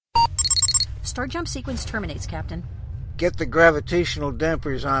Star jump sequence terminates, Captain. Get the gravitational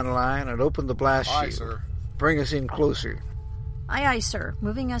dampers online and open the blast shield. Aye, sir. Bring us in closer. Aye, aye, sir.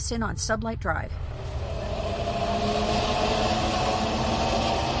 Moving us in on sublight drive.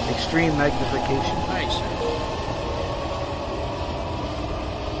 Extreme magnification. Aye, sir.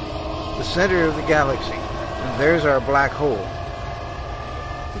 The center of the galaxy. And there's our black hole.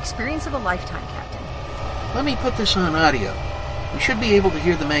 The experience of a lifetime, Captain. Let me put this on audio. We should be able to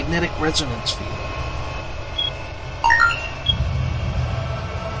hear the magnetic resonance field.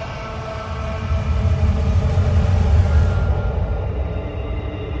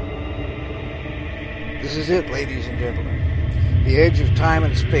 This is it, ladies and gentlemen. The edge of time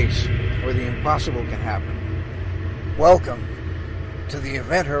and space, where the impossible can happen. Welcome to the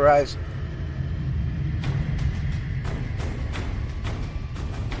event horizon.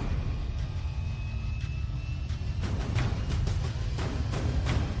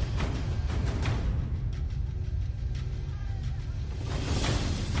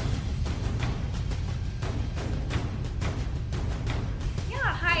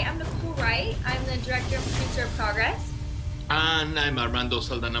 Hi, I'm Nicole Wright. I'm the director and producer of Progress. And I'm Armando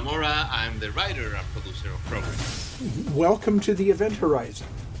Saldanamora. I'm the writer and producer of Progress. Welcome to the event horizon.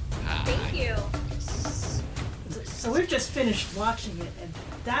 Thank you. So we've just finished watching it, and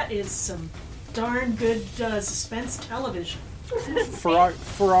that is some darn good suspense television.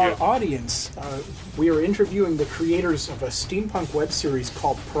 For our audience, we are interviewing the creators of a steampunk web series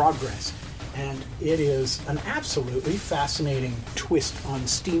called Progress, and it is an absolutely fascinating twist on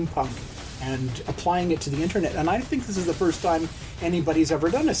steampunk and applying it to the internet. And I think this is the first time anybody's ever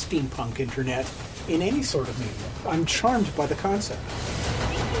done a steampunk internet in any sort of media. I'm charmed by the concept.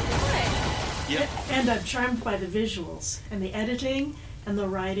 Thank you so much. Yeah. And I'm charmed by the visuals and the editing and the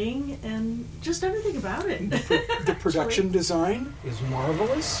writing and just everything about it. The production design is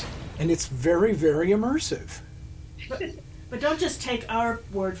marvelous, and it's very, very immersive. But don't just take our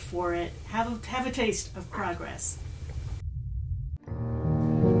word for it. Have a taste of Progress.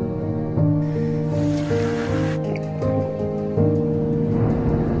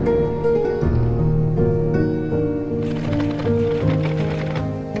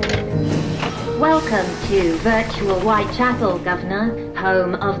 Welcome to virtual Whitechapel, Governor,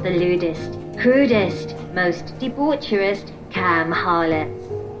 home of the lewdest, crudest, most debaucherous cam harlots.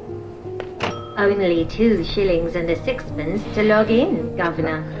 Only 2 shillings and a sixpence to log in,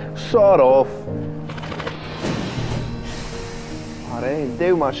 Governor. Sort of. Oh, they didn't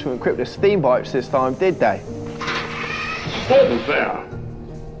do much to encrypt the steamboats this time, did they? Hold there.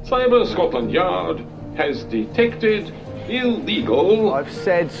 Cyber Scotland Yard has detected illegal I've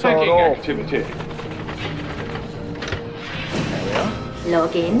said sort hacking of. activity. There we are.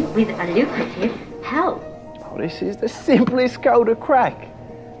 Log in with a lucrative help. Oh, this is the simplest code to crack.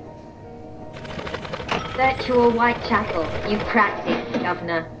 Virtual Whitechapel. You cracked it,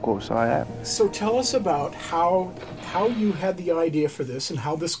 Governor. Of course I have. So tell us about how you had the idea for this and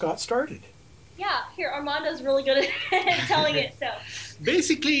how this got started. Yeah, here, Armando's really good at telling it, so.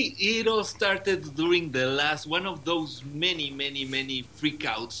 Basically, it all started during the last one of those many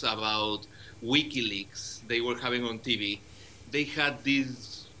freakouts about WikiLeaks they were having on TV. They had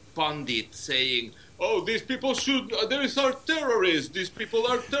this pundit saying, "Oh, these people these are terrorists, these people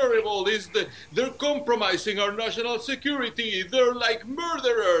are terrible, they're compromising our national security, they're like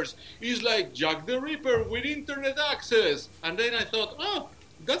murderers, it's like Jack the Ripper with internet access." And then I thought, oh,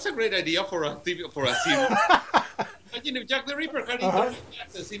 that's a great idea for a series. Imagine if Jack the Ripper had internet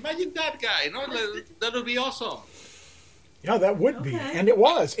access. Imagine that guy. That would be awesome. Yeah, that would be, and it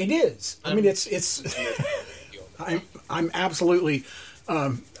was. It is. I mean, it's. I'm absolutely.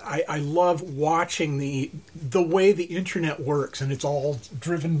 I love watching the way the internet works, and it's all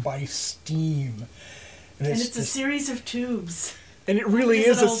driven by steam. And it's a series of tubes. And it really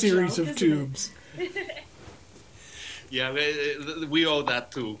is a series of tubes. Yeah, we owe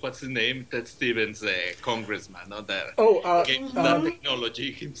that to, what's his name? Ted Stevens, congressman, not that. Gave that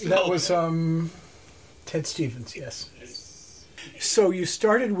technology himself. That was Ted Stevens, yes. So you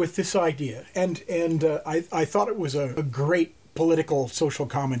started with this idea, and I thought it was a great political social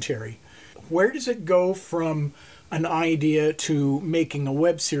commentary. Where does it go from an idea to making a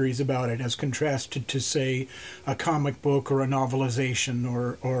web series about it, as contrasted to, say, a comic book or a novelization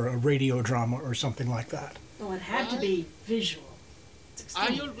or a radio drama or something like that? Well, it had to be visual.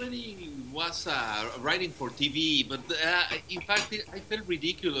 I already was writing for TV, but in fact, I felt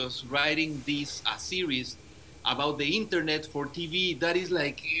ridiculous writing this series about the internet for TV. That is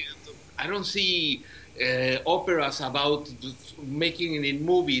like, I don't see operas about making it in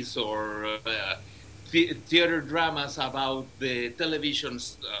movies or theater dramas about the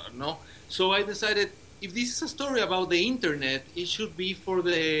televisions, no? So I decided, if this is a story about the internet, it should be for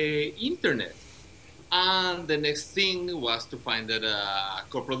the internet. And the next thing was to find a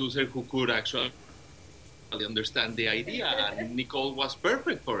co-producer who could actually understand the idea, and Nicole was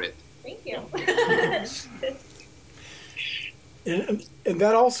perfect for it. Thank you. And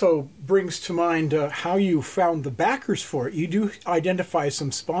that also brings to mind how you found the backers for it. You do identify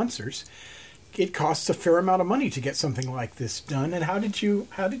some sponsors. It costs a fair amount of money to get something like this done. And how did you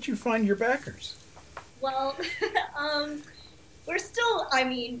find your backers? Well, we're still,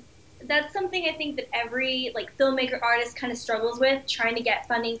 that's something I think that every filmmaker artist kind of struggles with, trying to get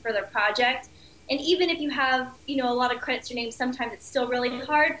funding for their project. And even if you have, a lot of credits to your name, sometimes it's still really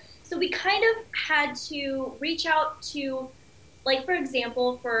hard. So we kind of had to reach out to, for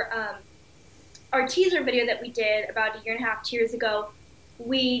example, for our teaser video that we did about 1.5 years, 2 years ago,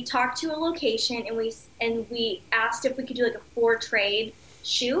 we talked to a location and we asked if we could do a 4-trade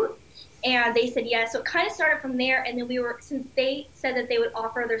shoot. And they said yes. So it kind of started from there. And then since they said that they would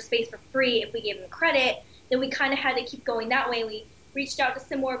offer their space for free if we gave them credit, then we kind of had to keep going that way. We reached out to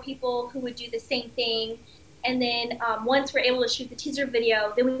some more people who would do the same thing. And then once we're able to shoot the teaser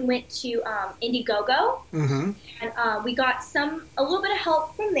video, then we went to Indiegogo. Mm-hmm. And we got a little bit of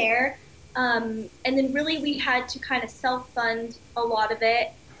help from there. And then really we had to kind of self-fund a lot of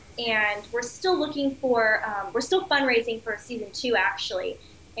it. And we're still looking for, we're still fundraising for season 2, actually.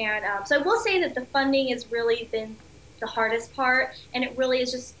 And so I will say that the funding has really been the hardest part, and it really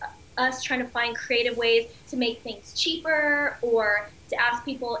is just us trying to find creative ways to make things cheaper, or to ask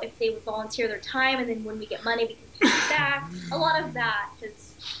people if they would volunteer their time, and then when we get money we can pay it back. A lot of that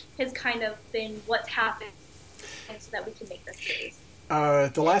has kind of been what's happened, and so that we can make this series.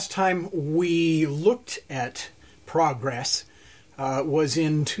 The last time we looked at progress was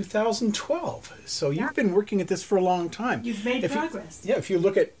in 2012. So you've been working at this for a long time. You've made progress. If you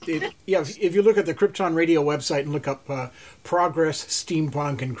look at it, if you look at the Krypton Radio website and look up Progress,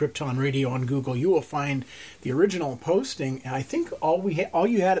 Steampunk, and Krypton Radio on Google, you will find the original posting. And I think all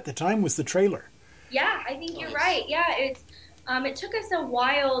you had at the time was the trailer. Yeah, I think you're right. Yeah, it's it took us a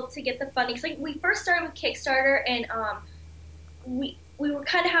while to get the funding. So, we first started with Kickstarter, and we were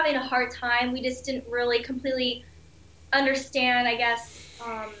kind of having a hard time. We just didn't really completely understand, I guess,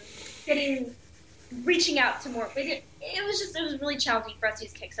 reaching out to more. It was really challenging for us to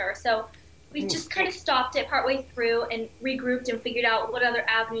use Kickstarter. So we just kind of stopped it partway through and regrouped and figured out what other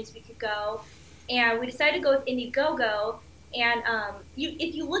avenues we could go. And we decided to go with Indiegogo. And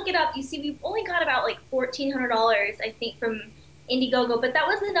if you look it up, you see we've only got about $1,400, I think, from Indiegogo. But that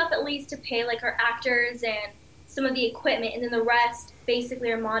was enough at least to pay our actors and some of the equipment. And then the rest, basically,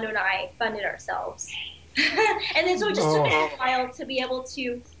 Armando and I funded ourselves. And then so it just took us a while to be able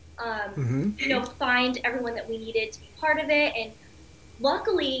to, find everyone that we needed to be part of it. And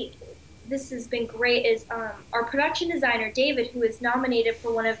luckily, this has been great, is our production designer, David, who is nominated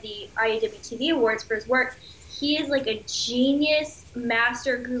for one of the IAW TV Awards for his work. He is a genius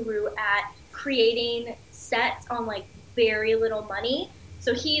master guru at creating sets on very little money.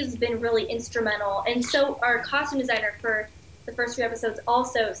 So he's been really instrumental. And so our costume designer for the first 2 episodes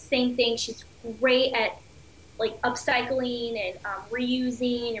also, same thing. She's great at upcycling and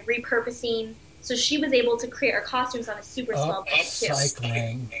reusing and repurposing. So she was able to create our costumes on a super small budget too.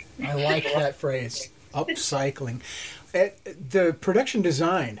 Upcycling. I like that phrase. Upcycling. The production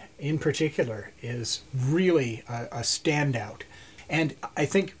design in particular is really a standout. And I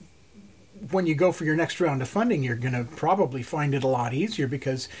think when you go for your next round of funding, you're going to probably find it a lot easier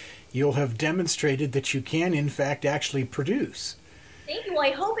because you'll have demonstrated that you can, in fact, actually produce. Thank you. Well,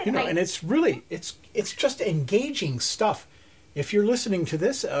 I hope it. And it's really, it's just engaging stuff. If you're listening to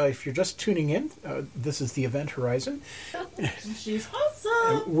this, if you're just tuning in, this is the Event Horizon. She's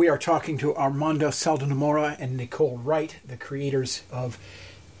awesome. We are talking to Armando Saldanamora and Nicole Wright, the creators of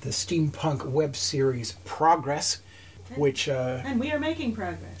the steampunk web series Progress, which and we are making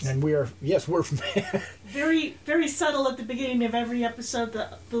progress. And we're very, very subtle at the beginning of every episode.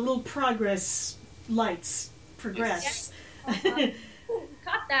 The little progress lights progress. Yes.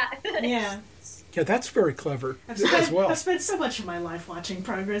 Caught that. Yeah. Yeah, that's very clever as well. I've spent so much of my life watching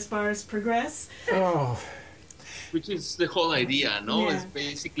progress bars progress. Oh. Which is the whole idea, no? Yeah. It's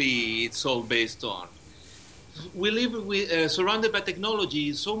basically, it's all based on. We live surrounded by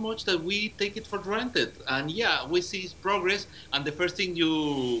technology so much that we take it for granted. And yeah, we see progress, and the first thing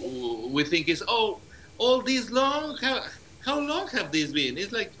we think is, oh, all this long? How long have these been?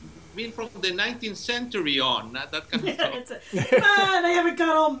 It's been from the 19th century on, that kind of stuff. Come on, I haven't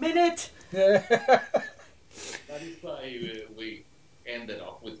got all minute. That is why we ended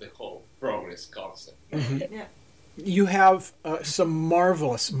up with the whole progress concept. Yeah. You have some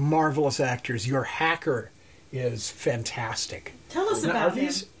marvelous actors. Your hacker is fantastic. Tell us Now, about are him.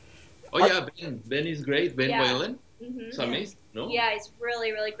 these- Oh yeah, Ben is great. Ben Yeah. Whalen. Mm-hmm. It's amazing. No. Yeah, he's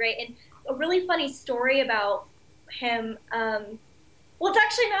really, really great. And a really funny story about him. Well, it's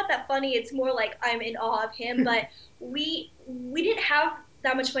actually not that funny. It's more like I'm in awe of him. But we didn't have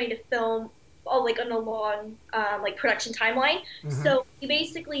that much money to film, like on a long like production timeline. Mhm. So we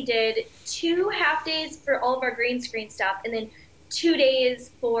basically did 2 half days for all of our green screen stuff, and then 2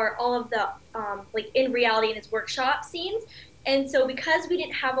 days for all of the like in reality in his workshop scenes. And so because we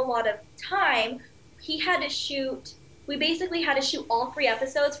didn't have a lot of time, he had to shoot. We basically had to shoot all 3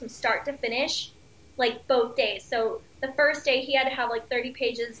 episodes from start to finish, like both days. So the first day he had to have like 30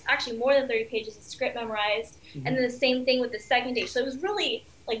 pages, actually more than 30 pages of script memorized, and then the same thing with the second day. So it was really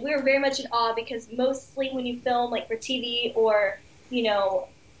like we were very much in awe because mostly when you film like for TV or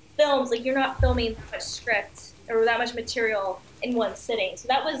films, like you're not filming that much script or that much material in one sitting. So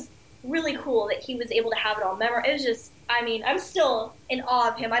that was really cool that he was able to have it all memorized. It was just, I mean, I'm still in awe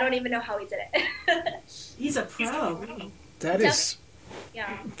of him. I don't even know how he did it. He's a pro. That's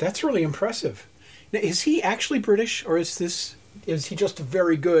really impressive. Now, is he actually British, or is he just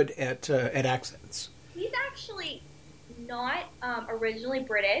very good at accents? He's actually not originally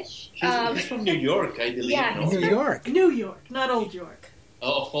British. He's from New York, I believe. Yeah, no? he's New York, New York, not Old York.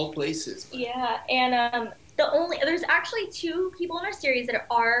 Of all places. Yeah, and there's actually 2 people in our series that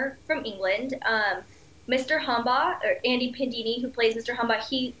are from England. Mr. Humba, or Andy Pendini, who plays Mr. Humba,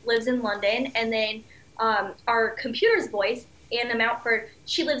 he lives in London, and then our computer's voice, Anna Mountford,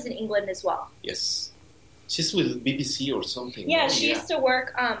 she lives in England as well. Yes. She's with BBC or something. Yeah, right? she used to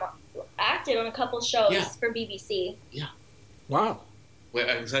work, acted on a couple shows for BBC. Yeah. Wow. Well,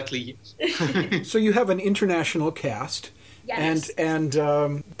 exactly. Yes. So you have an international cast. Yes. And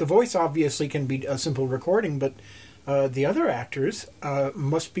the voice obviously can be a simple recording, but the other actors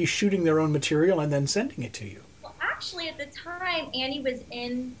must be shooting their own material and then sending it to you. Well, actually, at the time, Andy was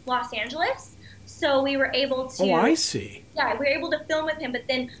in Los Angeles, so we were able to... Oh, I see. Yeah, we were able to film with him, but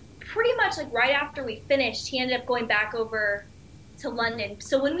then pretty much like right after we finished, he ended up going back over to London.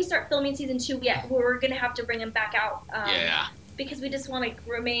 So when we start filming season 2, we're going to have to bring him back out. Because we just want to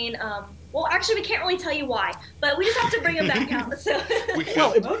remain... well, actually, we can't really tell you why, but we just have to bring him back out. So.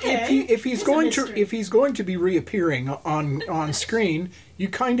 Well, if he's going to be reappearing on screen, you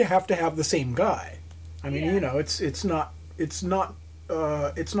kind of have to have the same guy. I mean, it's not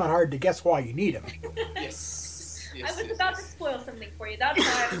hard to guess why you need him. Yes. I was about to spoil something for you. That's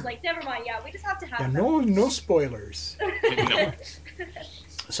why I was like, never mind. Yeah, we just have to have him. No spoilers. No.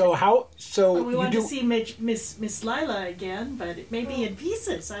 So we want to see Miss Lila again, but it may be in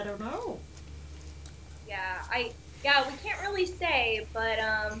pieces. I don't know. Yeah, we can't really say, but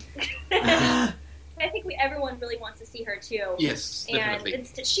I think everyone really wants to see her too. Yes, definitely. And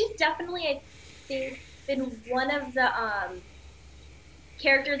she's definitely, I think, been one of the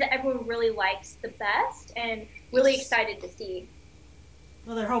characters that everyone really likes the best, and really excited to see.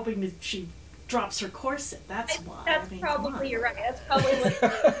 Well, they're hoping that she drops her corset. That's why. That's probably, you're right. That's probably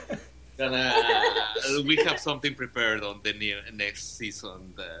what we have something prepared on the next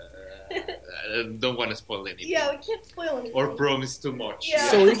season. I don't want to spoil anything. Yeah, we can't spoil anything. Or promise too much.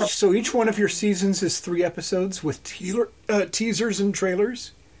 Yeah. So each one of your seasons is 3 episodes with teasers and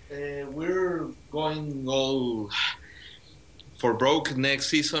trailers? We're going all for broke. Next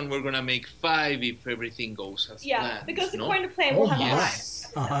season we're going to make 5 if everything goes as planned. If it goes according to plan, we'll have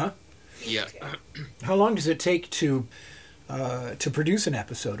 5. Uh-huh. Yeah. How long does it take to produce an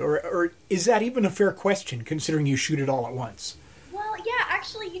episode? Or is that even a fair question, considering you shoot it all at once? Well, yeah,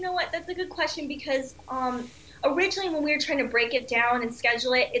 actually, you know what? That's a good question because originally when we were trying to break it down and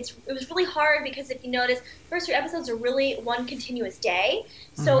schedule it, it was really hard because if you notice, first 3 episodes are really one continuous day.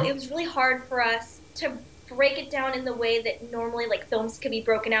 So it was really hard for us to break it down in the way that normally like films could be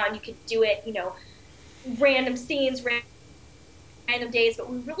broken out and you could do it, random scenes, random days, but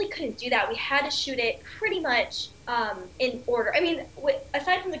we really couldn't do that. We had to shoot it pretty much in order. I mean,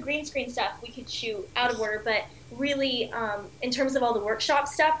 aside from the green screen stuff, we could shoot out of order, but really, in terms of all the workshop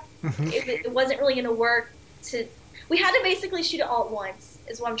stuff, it wasn't really going to work. We had to basically shoot it all at once,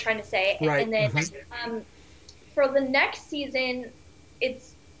 is what I'm trying to say. Right. And then for the next season,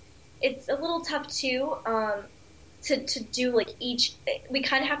 it's a little tough too. To do like each, we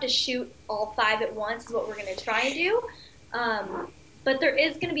kind of have to shoot all 5 at once is what we're going to try and do. But there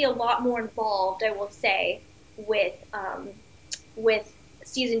is going to be a lot more involved, I will say, with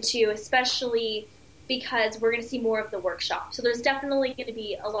season 2, especially because we're going to see more of the workshop. So there's definitely going to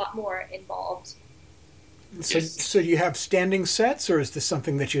be a lot more involved. So do you have standing sets, or is this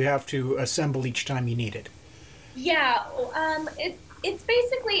something that you have to assemble each time you need it? Yeah, it's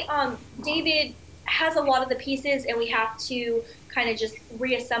basically David has a lot of the pieces, and we have to kind of just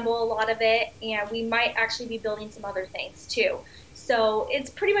reassemble a lot of it, and we might actually be building some other things too. So it's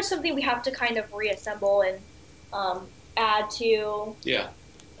pretty much something we have to kind of reassemble and add to. Yeah.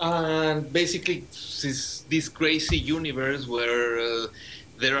 And basically, this crazy universe where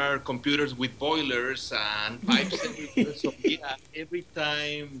there are computers with boilers and pipes everywhere. So yeah, every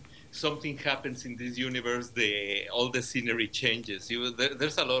time something happens in this universe, all the scenery changes.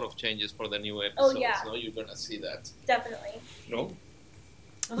 There's a lot of changes for the new episodes. Oh yeah. So you're gonna see that. Definitely. No.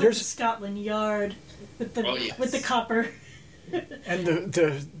 I like the Scotland Yard with the copper. And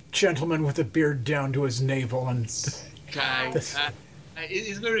the gentleman with the beard down to his navel and.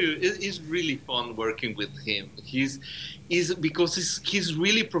 It's really fun working with him. Because he's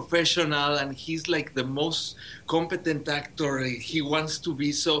really professional, and he's like the most competent actor he wants to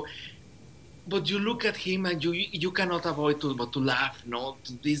be. So, but you look at him and you cannot avoid to laugh. No,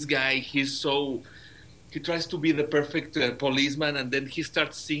 this guy, he tries to be the perfect policeman, and then he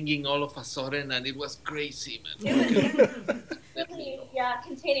starts singing all of a sudden, and it was crazy, man. Really,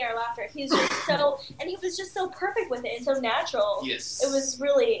 containing our laughter. He's just he was just so perfect with it and so natural. Yes, it was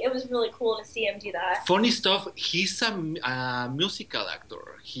really cool to see him do that. Funny stuff. He's a musical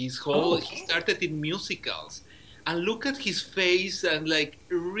actor. He started in musicals, and look at his face, and like,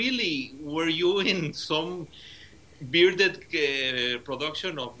 really, were you in some bearded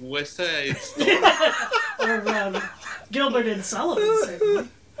production of West Side Story? Or Gilbert and Sullivan, certainly.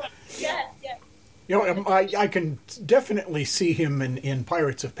 Yes. You know, I can definitely see him in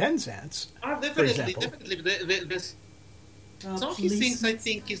Pirates of Penzance. Definitely. Some of his things, I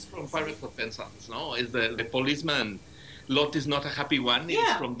think, is from Pirates of Penzance. No, is the policeman. Lot is not a happy one. Yeah.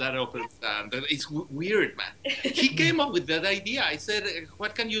 It's from that opera. It's weird, man. He came up with that idea. I said,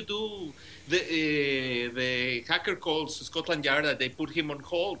 "What can you do?" The hacker calls Scotland Yard, and they put him on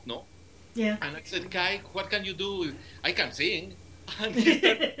hold. No. Yeah. And I said, "Kai, what can you do?" I can sing. And he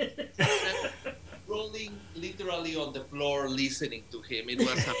started rolling literally on the floor, listening to him. It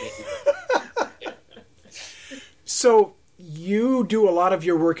was amazing. So you do a lot of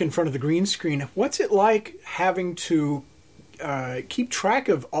your work in front of the green screen. What's it like having to keep track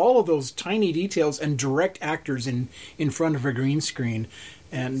of all of those tiny details and direct actors in front of a green screen?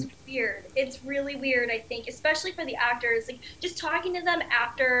 And it's weird. It's really weird, I think, especially for the actors. Like, just talking to them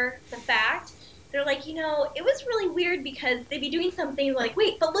after the fact, they're like, it was really weird because they'd be doing something like,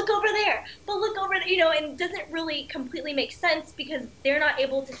 wait, but look over there, and it doesn't really completely make sense because they're not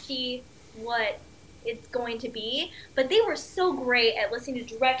able to see what it's going to be. But they were so great at listening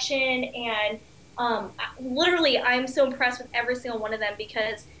to direction, and literally, I'm so impressed with every single one of them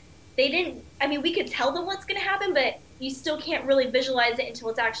because they didn't, we could tell them what's going to happen, but you still can't really visualize it until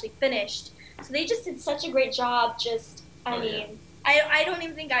it's actually finished. So they just did such a great job. I don't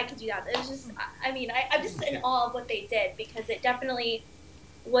even think I could do that. It was just, I'm just in awe of what they did because it definitely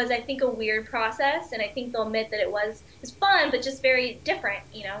was, I think, a weird process, and I think they'll admit that it was fun, but just very different,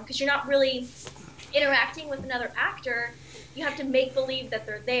 because you're not really interacting with another actor. You have to make believe that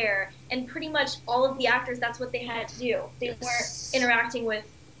they're there, and pretty much all of the actors, that's what they had to do. They weren't interacting with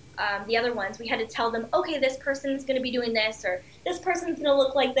the other ones. We had to tell them, okay, this person's going to be doing this, or this person's going to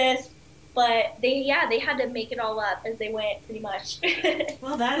look like this. But they had to make it all up as they went, pretty much.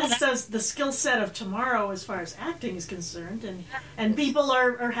 Well, that is the skill set of tomorrow as far as acting is concerned, and people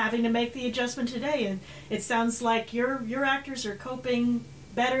are having to make the adjustment today. And it sounds like your actors are coping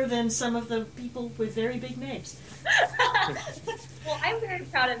better than some of the people with very big names. Well, I'm very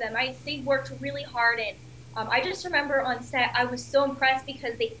proud of them. They worked really hard, and I just remember on set I was so impressed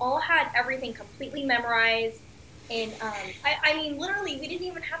because they all had everything completely memorized. And, literally, we didn't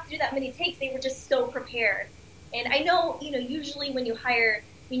even have to do that many takes. They were just so prepared. And I know, usually when you hire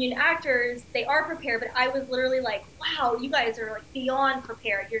union actors, they are prepared, but I was literally like, wow, you guys are, like, beyond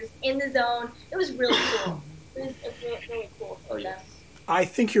prepared. You're just in the zone. It was really cool. It was really, really cool for them. I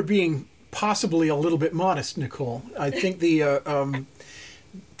think you're being possibly a little bit modest, Nicole. I think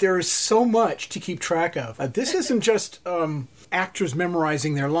there is so much to keep track of. This isn't just actors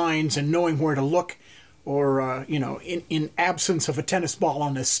memorizing their lines and knowing where to look, or, in absence of a tennis ball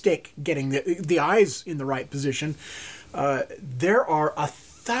on a stick, getting the eyes in the right position. There are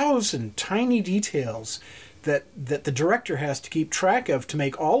 1,000 tiny details that the director has to keep track of to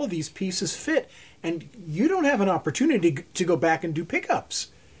make all of these pieces fit, and you don't have an opportunity to go back and do pickups.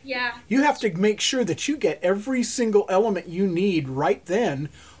 Yeah. You have to make sure that you get every single element you need right then,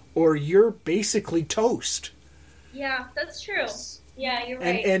 or you're basically toast. Yeah, that's true. Yeah, you're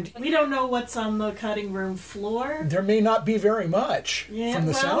right. And we don't know what's on the cutting room floor. there may not be very much from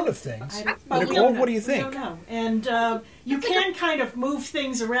the sound of things. Nicole, what do you think? We don't know. And you can kind of move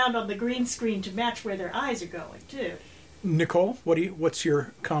things around on the green screen to match where their eyes are going, too. Nicole, what's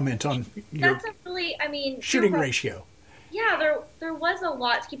your comment on your That's a really, shooting ratio? Yeah, there was a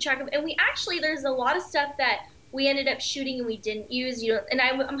lot to keep track of, and there's a lot of stuff that we ended up shooting and we didn't use. And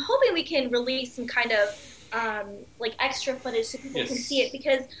I'm hoping we can release some kind of like extra footage so people can see it,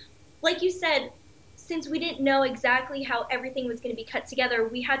 because, like you said, since we didn't know exactly how everything was going to be cut together,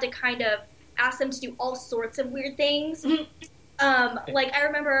 we had to kind of ask them to do all sorts of weird things. Like I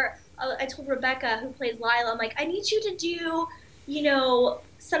remember. I told Rebecca, who plays Lila, I'm like, I need you to do,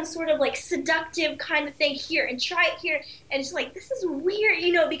 some sort of like seductive kind of thing here and try it here. And she's like, this is weird,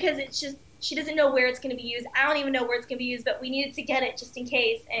 because it's just, she doesn't know where it's going to be used. I don't even know where it's going to be used, but we needed to get it just in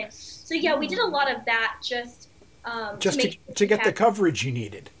case. And so, yeah, we did a lot of that just to get the coverage you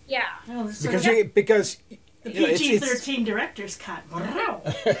needed. Yeah. Oh, because the PG-13 director's cut.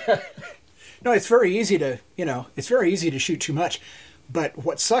 No, it's very easy to shoot too much. But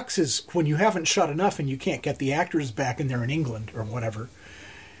what sucks is when you haven't shot enough and you can't get the actors back and they're in England or whatever.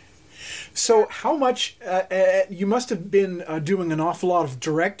 So how much, you must have been doing an awful lot of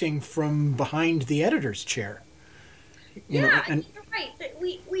directing from behind the editor's chair. You're right.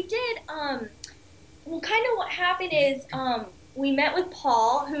 We did, kind of what happened is we met with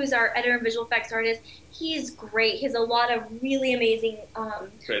Paul, who's our editor and visual effects artist. He's great. He has a lot of really amazing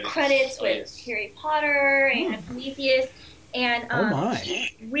credits with Harry Potter and Prometheus. And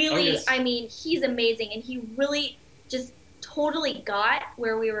he's amazing, and he really just totally got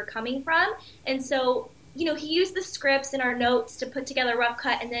where we were coming from. And so, he used the scripts and our notes to put together a rough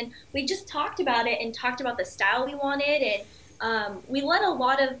cut, and then we just talked about it and talked about the style we wanted, and we let a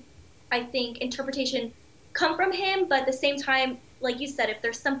lot of, I think, interpretation come from him, but at the same time, like you said, if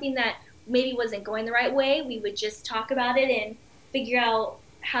there's something that maybe wasn't going the right way, we would just talk about it and figure out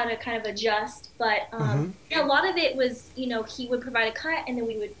how to kind of adjust. But a lot of it was, he would provide a cut and then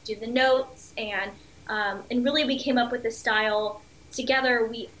we would do the notes, and really we came up with the style together.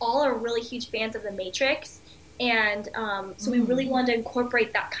 We all are really huge fans of The Matrix, and so we really wanted to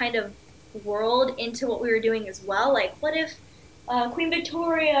incorporate that kind of world into what we were doing as well. Like, what if Queen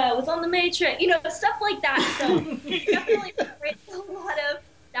Victoria was on The Matrix? Stuff like that. So definitely a lot of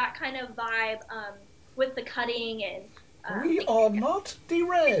that kind of vibe with the cutting and we are not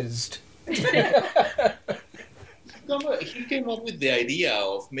derezed. He came up with the idea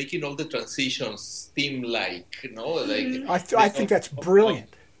of making all the transitions steam-like, I think that's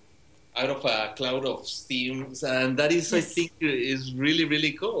brilliant. Out of a cloud of steams, and that is, I think, is really,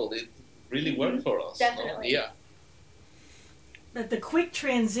 really cool. It really worked for us. Definitely. Yeah. But the quick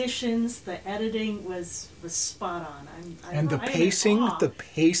transitions, the editing was spot on. And the pacing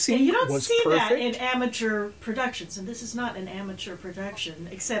you don't was see perfect. that in amateur productions, and this is not an amateur production,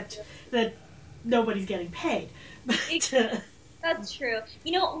 except that nobody's getting paid. But, that's true.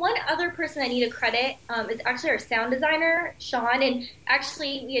 One other person I need to credit is actually our sound designer, Sean. And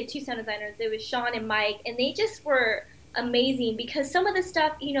actually, we had two sound designers. It was Sean and Mike, and they just were amazing because some of the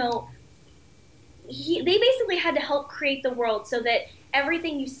stuff, they basically had to help create the world so that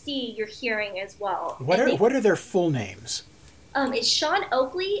everything you see, you're hearing as well. What are their full names? It's Sean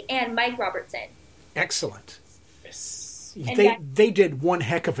Oakley and Mike Robertson. Excellent. Yes. They did one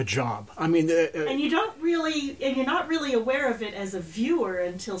heck of a job. I mean, and you're not really aware of it as a viewer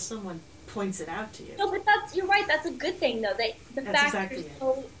until someone points it out to you. No, but you're right. That's a good thing, though. The fact that you're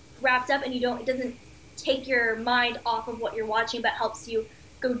so wrapped up and it doesn't take your mind off of what you're watching, but helps you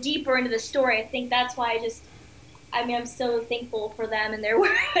go deeper into the story. I think that's why I'm so thankful for them and their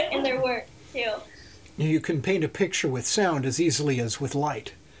work too. You can paint a picture with sound as easily as with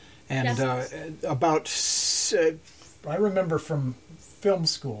light. And I remember from film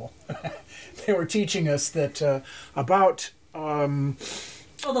school, they were teaching us that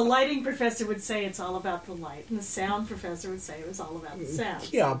well, the lighting professor would say it's all about the light, and the sound professor would say it was all about the sound.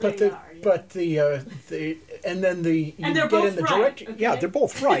 Yeah, so they're both right. Okay. Yeah, they're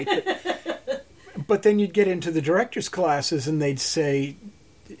both right. But then you'd get into the director's classes, and they'd say,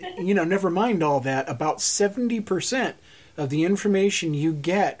 never mind all that. About 70% of the information you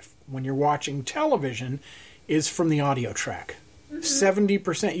get when you're watching television is from the audio track.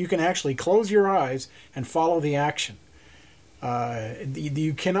 70%. You can actually close your eyes and follow the action.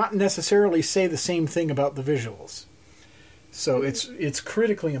 You cannot necessarily say the same thing about the visuals. So it's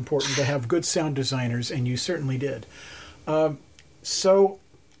critically important to have good sound designers, and you certainly did. So,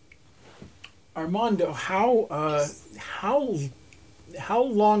 Armando, how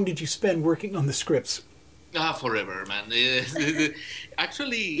long did you spend working on the scripts Forever, man.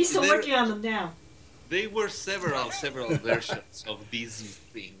 Actually, He's still working on them now. There were several versions of this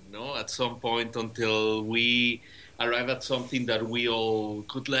thing, no? At some point, until we arrive at something that we all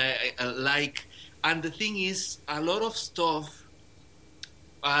could like. And the thing is, a lot of stuff.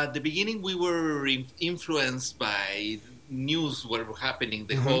 At the beginning, we were influenced by news what were happening,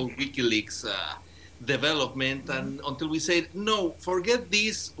 the whole WikiLeaks development, and until we said, no, forget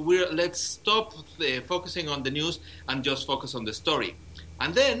this. Let's stop focusing on the news and just focus on the story.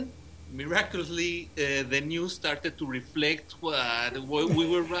 And then, miraculously, the news started to reflect what we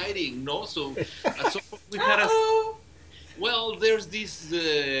were writing. No, so at some point we had well, there's this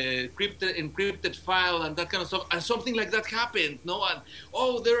encrypted file and that kind of stuff, and something like that happened, no? And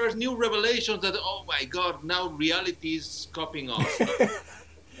there are new revelations that, oh my God, now reality is copying us.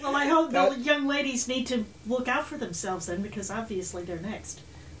 Well, I hope the young ladies need to look out for themselves then, because obviously they're next.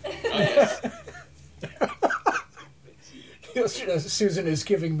 Susan is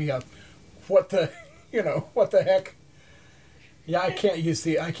giving me a what the heck? Yeah, I can't use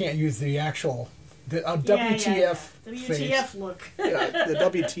the actual WTF WTF look. Yeah, the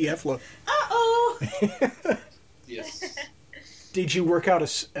WTF look. Uh-oh. Yes. Did you work out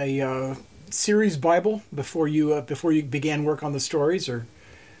a series Bible before you began work on the stories, or?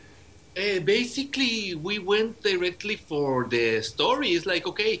 Basically, we went directly for the story. It's like,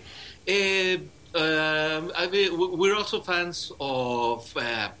 okay, we're also fans of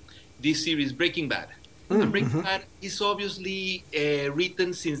this series, Breaking Bad. And Breaking Bad is obviously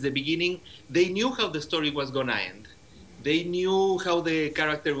written since the beginning. They knew how the story was going to end. They knew how the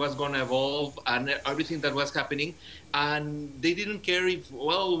character was going to evolve and everything that was happening. And they didn't care if,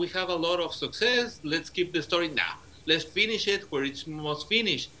 we have a lot of success, let's keep the story now. Let's finish it where it's most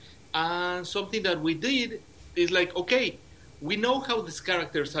finished. And something that we did is like, okay, we know how these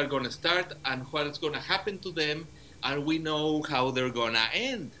characters are going to start and what is going to happen to them, and we know how they're going to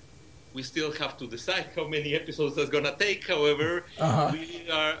end. We still have to decide how many episodes that's going to take. However,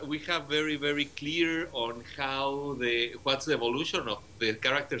 we have very, very clear on what's the evolution of the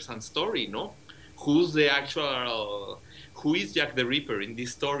characters and story, no? Who is Jack the Ripper in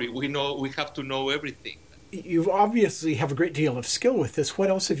this story? We have to know everything. You obviously have a great deal of skill with this. What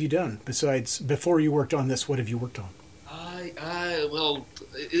else have you done besides, before you worked on this, what have you worked on?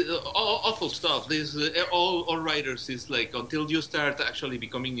 Awful stuff. This all writers is like, until you start actually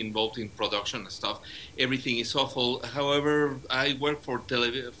becoming involved in production and stuff, everything is awful. However, I worked for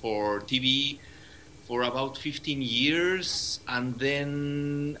TV for about 15 years, and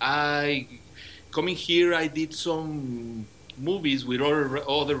then coming here, I did some movies with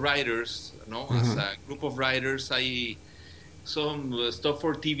other writers, as a group of writers. Some stuff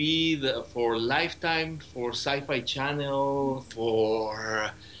for TV, for Lifetime, for Sci-Fi Channel,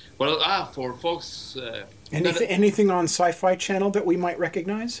 for Fox. Anything on Sci-Fi Channel that we might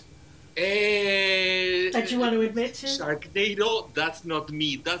recognize? That you want to admit to? Sharknado, that's not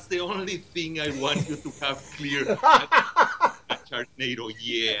me. That's the only thing I want you to have clear. Sharknado,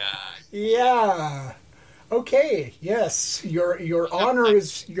 yeah. Yeah. Okay. Yes. Your honor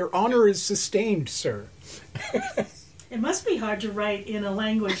is sustained, sir. It must be hard to write in a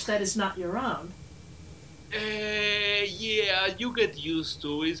language that is not your own. Yeah, you get used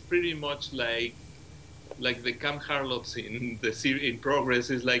to. It's pretty much like the Camp Harlots in the series in Progress.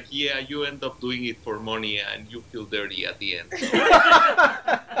 Is like, yeah, you end up doing it for money and you feel dirty at the end. It's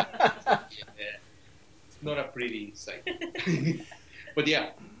not a pretty sight. But yeah.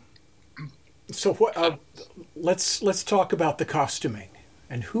 So what? Let's talk about the costuming.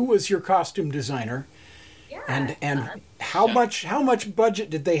 And who was your costume designer? Yeah. And how much budget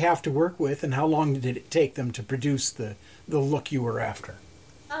did they have to work with, and how long did it take them to produce the look you were after?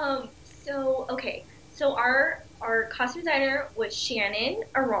 So our costume designer was Shannon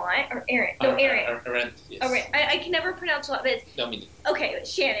Arendt, or Aaron. No, Aaron. Arendt, yes. Arendt. I can never pronounce a lot, but it's Dominic. Okay,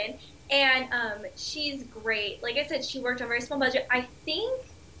 Shannon, and she's great. Like I said, she worked on a very small budget. I think,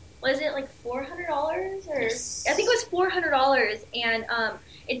 was it like $400 or? Yes. I think it was $400, and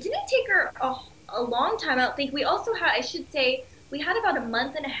it didn't take her a long time. I don't think. We also had, I should say, we had about a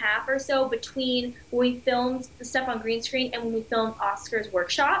month and a half or so between when we filmed the stuff on green screen and when we filmed Oscar's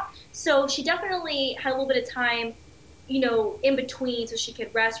workshop. So she definitely had a little bit of time, in between, so she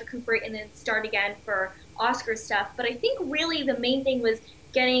could rest, recuperate, and then start again for Oscar's stuff. But I think really the main thing was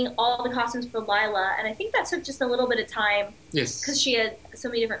getting all the costumes for Lila, and I think that took just a little bit of time. Yes. Because she had so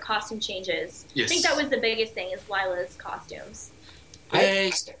many different costume changes. Yes. I think that was the biggest thing, is Lila's costumes.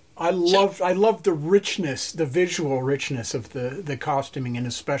 I love the richness, the visual richness of the costuming, and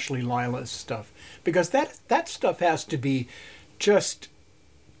especially Lila's stuff, because that stuff has to be just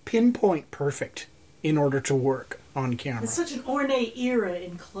pinpoint perfect. in order to work on camera. It's such an ornate era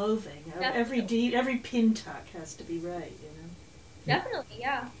in clothing. Definitely. Every pin tuck has to be right, Definitely,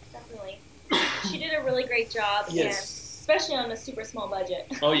 yeah, definitely. She did a really great job, Yes. and especially on a super small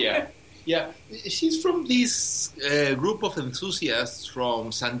budget. Oh yeah, yeah. She's from this group of enthusiasts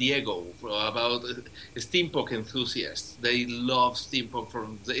from San Diego about steampunk enthusiasts. They love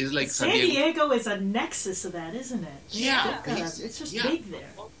steampunk. It's like San Diego is a nexus of that, isn't it? Yeah, it's just big there.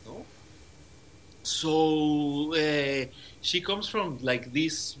 So she comes from like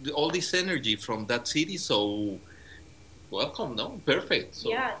all this energy from that city. So welcome, no, perfect. So,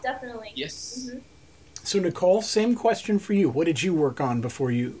 yeah, definitely. Yes. Mm-hmm. So Nicole, same question for you. What did you work on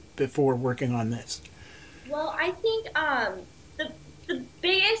before working on this? Well, I think the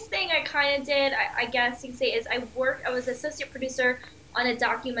biggest thing I kind of did, I guess you could say, is I was associate producer on a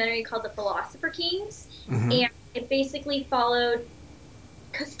documentary called The Philosopher Kings, and it basically followed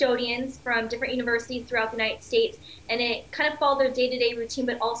custodians from different universities throughout the United States, and it kind of followed their day-to-day routine,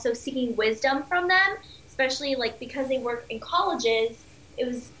 but also seeking wisdom from them, especially like because they work in colleges. It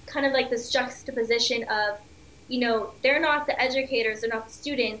was kind of like this juxtaposition of, they're not the educators, they're not the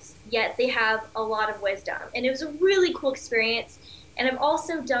students, yet they have a lot of wisdom. And it was a really cool experience. And I've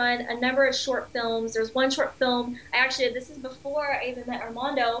also done a number of short films. There's one short film, this is before I even met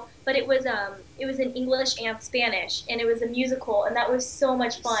Armando, but it was in English and Spanish, and it was a musical, and that was so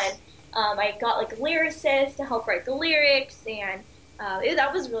much fun. I got like a lyricist to help write the lyrics, and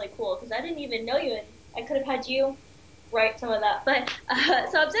that was really cool because I didn't even know you, and I could have had you write some of that. But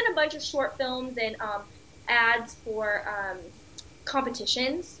so I've done a bunch of short films and ads for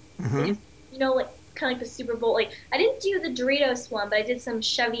competitions. Like kind of like the Super Bowl. Like I didn't do the Doritos one, but I did some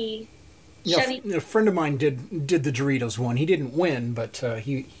Chevy. A friend of mine did the Doritos one. He didn't win, but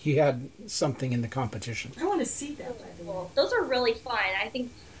he had something in the competition. I want to see that. By the way. Those are really fun, I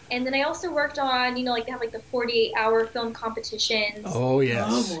think. And then I also worked on, they have like the 48-hour film competitions. Oh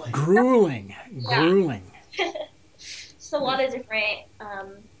yes, oh, grueling. Just a lot of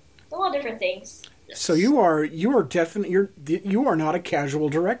different things. So you are definitely you are not a casual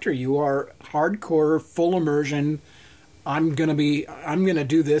director. You are hardcore, full immersion. I'm gonna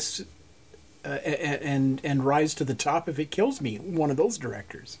do this, and rise to the top if it kills me. One of those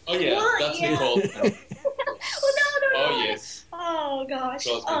directors. Oh yeah, that's Nicole. Well, no. Oh yes. Oh gosh.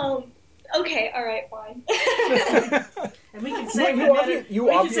 Okay. All right. Fine. And we can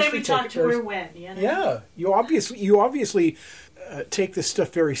say we talked to her when. Yeah. You obviously. Take this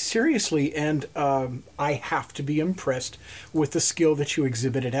stuff very seriously, and I have to be impressed with the skill that you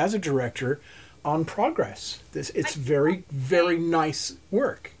exhibited as a director on Progress. It's very, very nice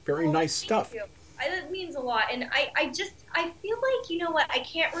work, very nice stuff. Thank you. That means a lot, and I feel like, I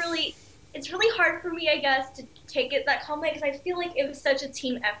can't really. It's really hard for me, I guess, to take it that compliment because I feel like it was such a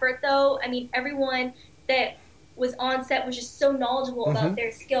team effort. Though, I mean, everyone that was on set was just so knowledgeable about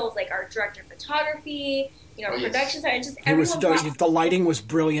their skills, like our director of photography. Production side, just everyone. The lighting was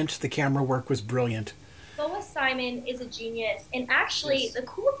brilliant. The camera work was brilliant. Lois Simon is a genius, and actually, the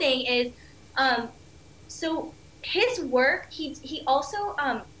cool thing is, so his work. He also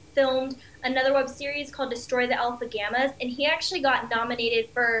filmed another web series called Destroy the Alpha Gammas, and he actually got nominated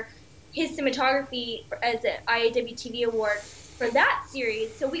for his cinematography as an IAW TV award for that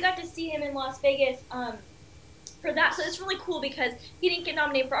series. So we got to see him in Las Vegas. For that, so it's really cool because he didn't get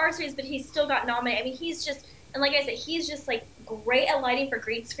nominated for our series, but he still got nominated. I mean, he's just like great at lighting for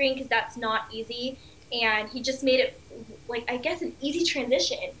green screen because that's not easy, and he just made it like I guess an easy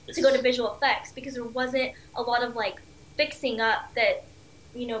transition to go to visual effects because there wasn't a lot of like fixing up that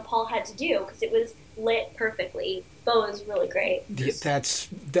Paul had to do because it was lit perfectly. Bo was really great. That's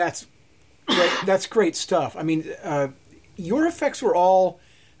great. That's great stuff. I mean, your effects were all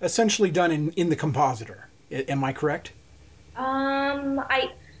essentially done in the compositor. Am I correct? I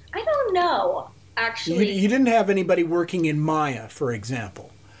don't know, actually. You didn't have anybody working in Maya, for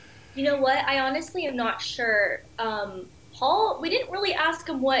example. You know what? I honestly am not sure. Paul, we didn't really ask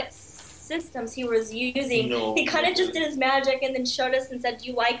him what systems he was using. No, he kind of just did his magic and then showed us and said, do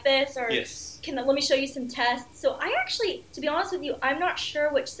you like this? Or yes. Let me show you some tests. So I actually, to be honest with you, I'm not sure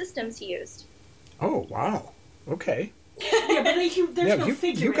which systems he used. Oh, wow. Okay. Yeah, but there's no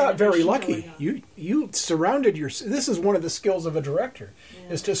figure. You got very lucky. You surrounded This is one of the skills of a director,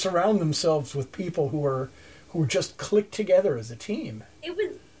 is to surround themselves with people who just click together as a team.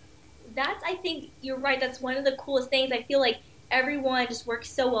 I think you're right. That's one of the coolest things. I feel like everyone just works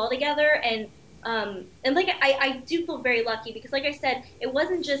so well together, and like I do feel very lucky because, like I said, it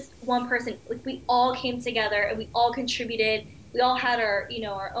wasn't just one person. Like we all came together and we all contributed. We all had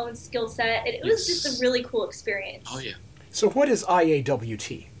our own skill set. It was just a really cool experience. Oh yeah. So what is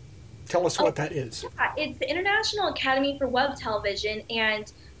IAWT? Tell us what that is. Yeah, it's the International Academy for Web Television, and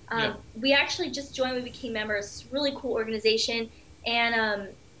we actually just joined. We became members. It's a really cool organization, and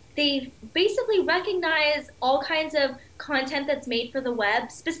they basically recognize all kinds of content that's made for the web,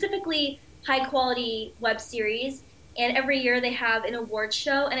 specifically high-quality web series. And every year they have an award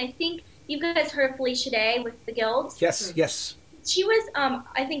show, and I think you guys heard of Felicia Day with the Guild. Yes. She was,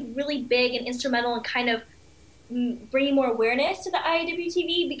 I think, really big and instrumental in kind of bringing more awareness to the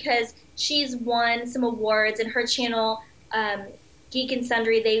IAWTV because she's won some awards, and her channel, Geek and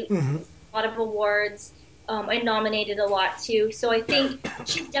Sundry, they won a lot of awards and nominated a lot too. So I think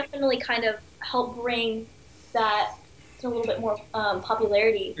she's definitely kind of helped bring that to a little bit more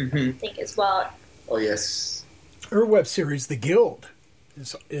popularity, I think, as well. Oh, yes. Her web series, The Guild,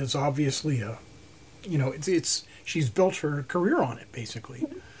 is obviously it's she's built her career on it, basically.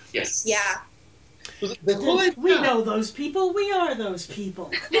 Yes. Yeah. The whole idea, we know those people. We are those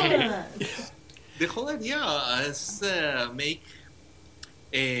people. The whole idea is make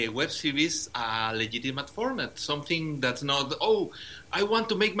a web series a legitimate format, something that's not, I want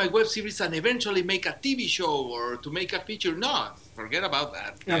to make my web series and eventually make a TV show or to make a feature. No, forget about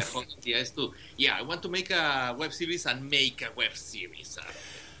that. The whole idea is to, I want to make a web series and make a web series.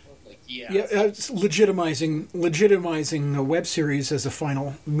 It's legitimizing a web series as a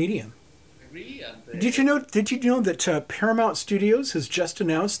final medium. Did you know that Paramount Studios has just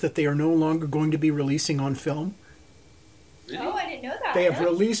announced that they are no longer going to be releasing on film? Really? Oh, I didn't know that. They have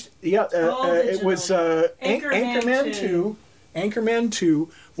released. It was Anchorman 2. Anchorman 2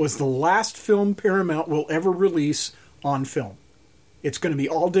 was the last film Paramount will ever release on film. It's going to be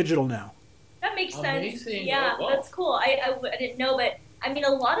all digital now. That makes sense. Yeah, that's cool. I didn't know, but I mean,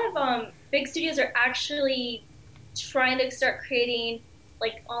 a lot of big studios are actually trying to start creating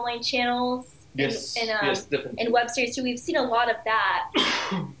like online channels and web series too. We've seen a lot of that,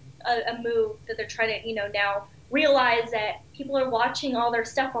 a move that they're trying to, now realize that people are watching all their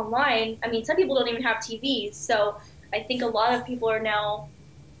stuff online. I mean, some people don't even have TVs, so I think a lot of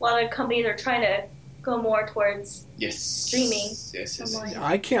companies are trying to go more towards streaming. Yes.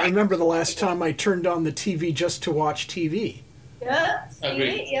 I can't remember the last time I turned on the TV just to watch TV. Yeah,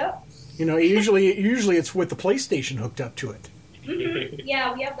 yep. Usually it's with the PlayStation hooked up to it.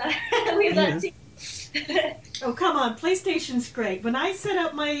 Yeah, we have that. We have that too. Oh, come on. PlayStation's great. When I set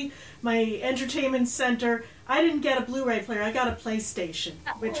up my entertainment center, I didn't get a Blu-ray player. I got a PlayStation,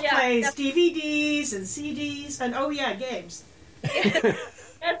 which plays DVDs and CDs and, games.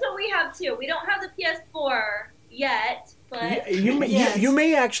 That's what we have, too. We don't have the PS4 yet, but... You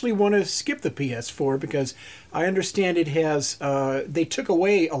may actually want to skip the PS4 because I understand it has... they took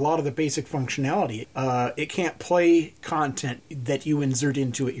away a lot of the basic functionality. It can't play content that you insert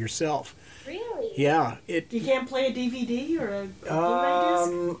into it yourself. Really? Yeah. You can't play a DVD or a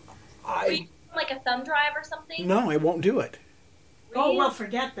Blu-ray disc? Like a thumb drive or something? No, it won't do it. Really? Oh, well,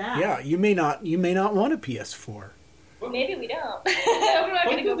 forget that. Yeah, you may not want a PS4. Well, maybe we don't.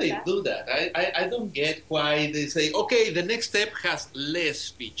 Why do they do that? I don't get why they say, okay, the next step has less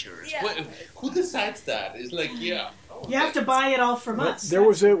features. Yeah. Who decides that? It's like, you have to buy it all from us. There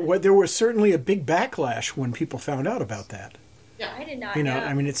was certainly a big backlash when people found out about that. Yeah, I did not know.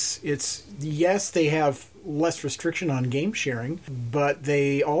 I mean, it's yes, they have less restriction on game sharing, but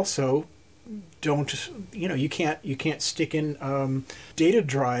they also don't. You can't stick in data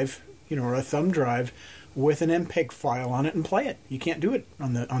drive, or a thumb drive with an MPEG file on it and play it. You can't do it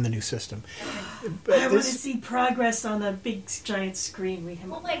on the new system. But I want to see progress on a big giant screen.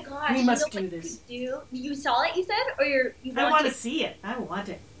 Oh my gosh! We must do this. You saw it, you said, or you? I want to see it. I want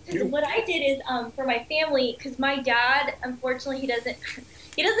it. What I did is for my family, because my dad, unfortunately, he doesn't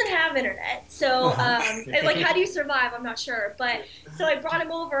have internet. So, like, how do you survive? I'm not sure. But so I brought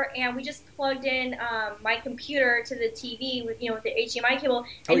him over, and we just plugged in my computer to the TV with the HDMI cable,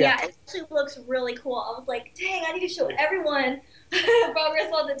 and it actually looks really cool. I was like, dang, I need to show everyone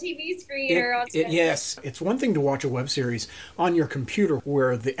progress on the TV screen or on. Yes, it's one thing to watch a web series on your computer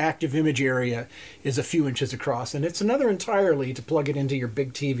where the active image area is a few inches across, and it's another entirely to plug it into your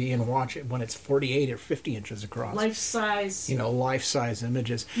big TV and watch it when it's 48 or 50 inches across. Life-size. Life-size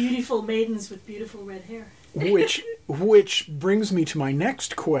images. Beautiful maidens with beautiful red hair. Which brings me to my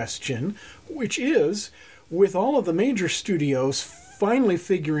next question, which is, with all of the major studios finally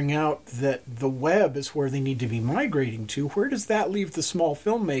figuring out that the web is where they need to be migrating to, where does that leave the small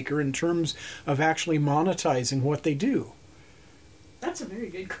filmmaker in terms of actually monetizing what they do? That's a very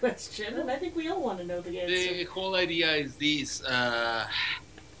good question, and I think we all want to know the answer. The whole idea is this.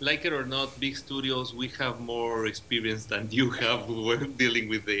 Like it or not, big studios, we have more experience than you have when dealing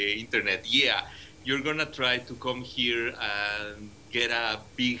with the internet. Yeah, you're going to try to come here and get a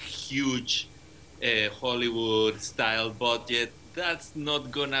big, huge Hollywood-style budget. That's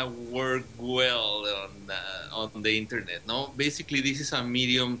not gonna work well on the internet. No, basically, this is a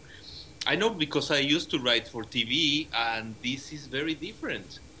medium. I know because I used to write for TV, and this is very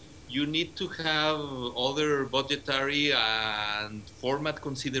different. You need to have other budgetary and format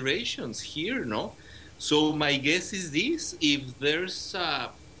considerations here, no? So my guess is this: if there's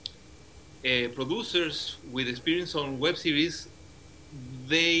producers with experience on web series,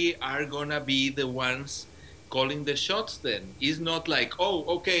 they are gonna be the ones calling the shots. Then it's not like, oh,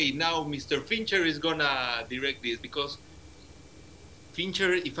 okay, now Mr. Fincher is gonna direct this, because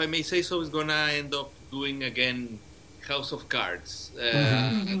Fincher, if I may say so, is gonna end up doing again House of Cards.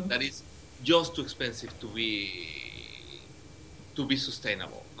 That is just too expensive to be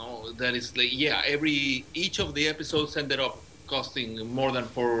sustainable. No, that is like, yeah, each of the episodes ended up costing more than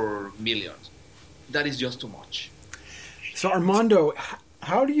 $4 million. That is just too much. So Armando,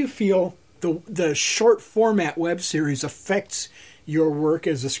 how do you feel the short format web series affects your work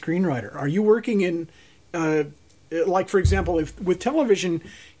as a screenwriter? Are you working in, like for example, if with television,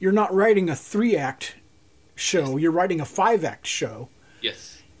 you're not writing a 3-act show, you're writing a 5-act show.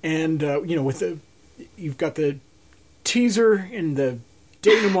 Yes. And you've got the teaser and the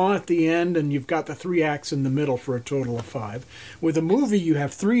denouement at the end, and you've got the 3 acts in the middle for a total of 5. With a movie, you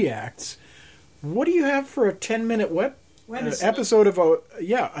have 3 acts. What do you have for a 10-minute episode of a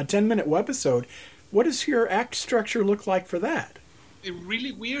 10-minute webisode? What does your act structure look like for that?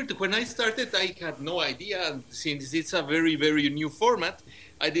 Really weird. When I started, I had no idea. Since it's a very, very new format,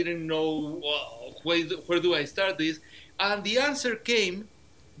 I didn't know where do I start this. And the answer came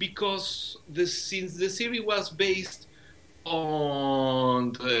because since the series was based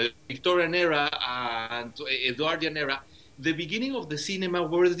on the Victorian era and Edwardian era, the beginning of the cinema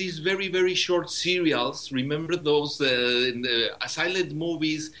were these very, very short serials. Remember those in the silent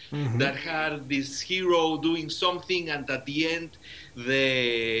movies that had this hero doing something, and at the end,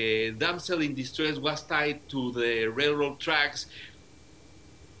 the damsel in distress was tied to the railroad tracks,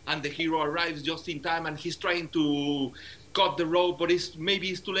 and the hero arrives just in time, and he's trying to cut the rope, but maybe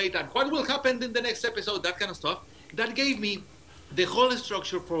it's too late, and what will happen in the next episode, that kind of stuff. That gave me the whole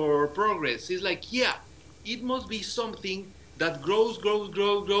structure for progress. It's like, yeah, it must be something that grows,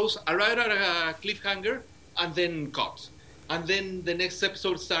 arrive at a cliffhanger, and then cuts. And then the next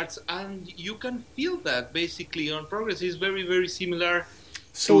episode starts, and you can feel that basically on progress. It's very, very similar.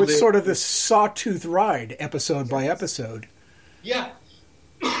 So it's sort of this sawtooth ride, episode by episode. Yeah.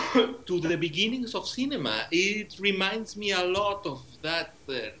 To the beginnings of cinema. It reminds me a lot of that.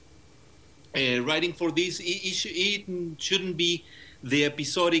 Writing for this, it shouldn't be the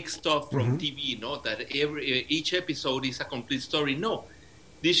episodic stuff from TV, no? That each episode is a complete story. No,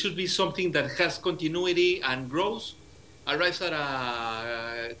 this should be something that has continuity and grows, arrives at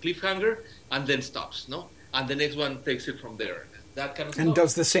a cliffhanger, and then stops, no? And the next one takes it from there. That kind of stuff. And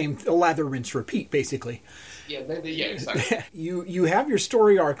does the same lather, rinse, repeat, basically. Yeah, exactly. You have your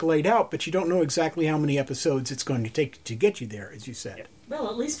story arc laid out, but you don't know exactly how many episodes it's going to take to get you there, as you said. Yeah. Well,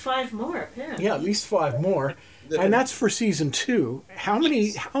 at least 5 more. Yeah, at least 5 more, and that's for season 2. How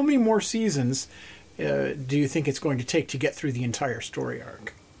many more seasons do you think it's going to take to get through the entire story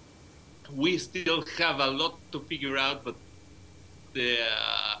arc? We still have a lot to figure out, but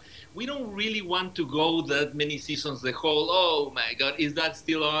we don't really want to go that many seasons. The whole, oh my God, is that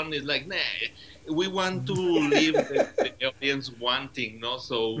still on? It's like, nah. We want to leave the audience wanting, no?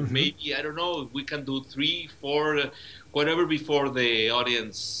 So maybe, I don't know, we can do 3, 4, whatever before the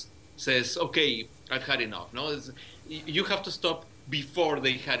audience says, okay, I've had enough, no? You have to stop before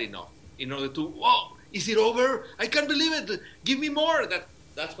they had enough in order to, whoa, is it over? I can't believe it. Give me more.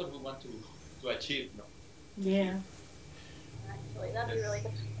 That's what we want to achieve, no? Yeah. Actually, that'd be really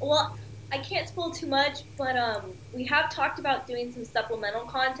good. Well, I can't spoil too much, but we have talked about doing some supplemental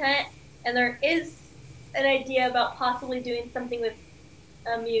content. And there is an idea about possibly doing something with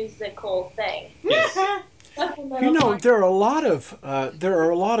a musical thing. Yes. There are a lot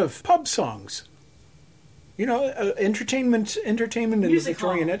of pub songs. Entertainment in the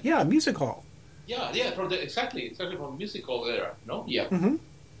Victorian. Yeah, music hall. Yeah, exactly from musical era. No, yeah,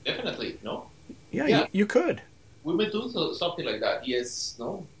 definitely, no. Yeah. You could. We may do something like that. Yes,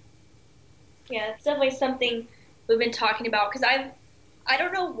 no. Yeah, it's definitely something we've been talking about because I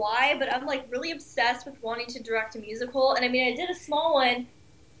don't know why, but I'm like really obsessed with wanting to direct a musical. And I mean, I did a small one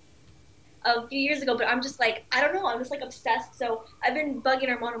a few years ago, but I'm just like, I don't know. I'm just like obsessed. So I've been bugging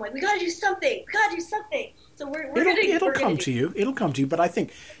Armando. I'm like, we got to do something. So it'll come to you. It'll come to you. But I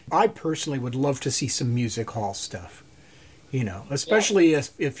think I personally would love to see some music hall stuff. Especially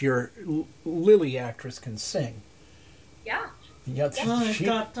if your Lily actress can sing. Yeah. Yep. I've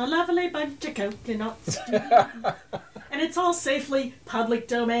got a lovely bunch of coconuts. And it's all safely public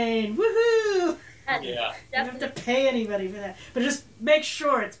domain. Woohoo! Yeah. You don't have to pay anybody for that. But just make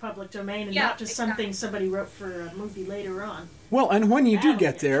sure it's public domain and not just something somebody wrote for a movie later on. Well, and when you do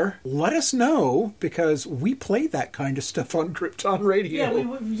get there, let us know, because we play that kind of stuff on Krypton Radio.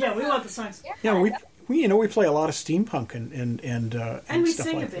 Yeah, we want the songs. Yeah, we play a lot of steampunk and we stuff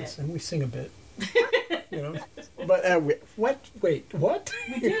sing like a bit. this. And we sing a bit. But what? Wait, what?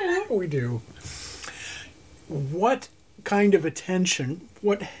 We do. We do. What kind of attention?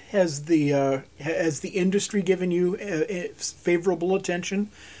 What has the industry given you favorable attention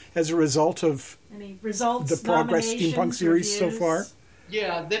as a result of any results, the Progress Steampunk series so far?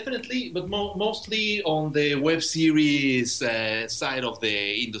 Yeah, definitely, but mostly on the web series side of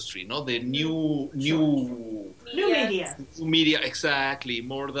the industry, no, the new media. New media, exactly,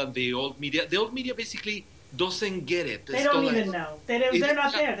 more than the old media. The old media basically doesn't get it. They don't even know. They're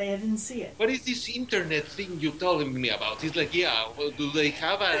not there. They didn't see it. What is this internet thing you're telling me about? It's like, well, do they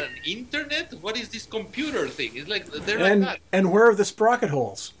have an internet? What is this computer thing? It's like they're like that. And where are the sprocket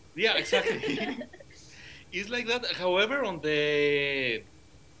holes? Yeah, exactly. It's like that. However, on the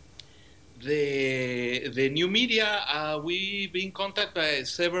new media, we've been contacted by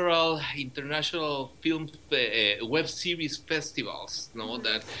several international film web series festivals. No,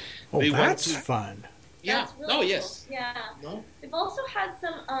 that that's fun. Yeah. That's really cool. Yes. Yeah. No. We've also had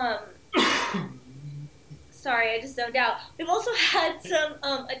some. Sorry, I just zoned out. We've also had some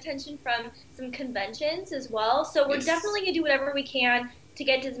attention from some conventions as well. So we're definitely gonna do whatever we can to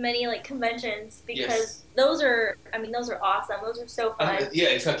get to as many conventions, because those are awesome. Those are so fun. Yeah,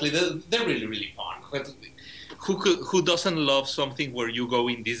 exactly. They're really, really fun. But who doesn't love something where you go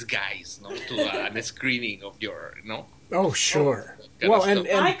in disguise, to a screening of your, Oh, sure. Well, and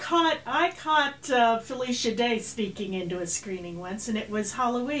I caught Felicia Day sneaking into a screening once, and it was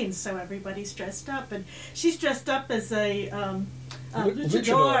Halloween, so everybody's dressed up, and she's dressed up as a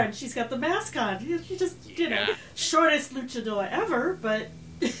luchador, and she's got the mask on. She just, shortest luchador ever, but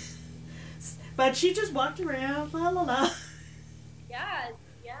she just walked around, la la la. Yeah,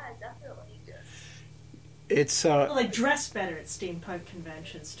 definitely. It's well, they dress better at steampunk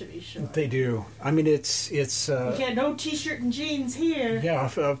conventions, to be sure. They do. I mean, it's you can't no t-shirt and jeans here. Yeah,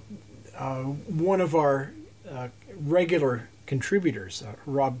 one of our regular contributors,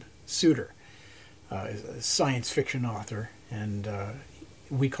 Rob Suter, is a science fiction author, and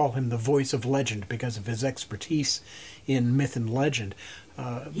we call him the voice of legend because of his expertise in myth and legend.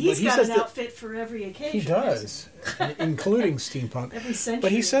 He's got an outfit for every occasion. He does, including steampunk. Every century.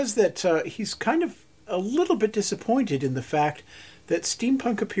 But he says that he's kind of a little bit disappointed in the fact that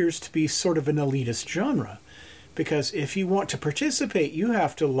steampunk appears to be sort of an elitist genre, because if you want to participate, you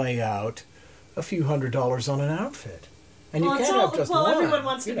have to lay out a few $100s on an outfit, and you can't have just one. Everyone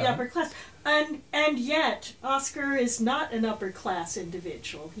wants to be upper class, and yet Oscar is not an upper class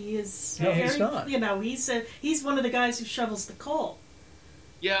individual. He is he's not. He's one of the guys who shovels the coal.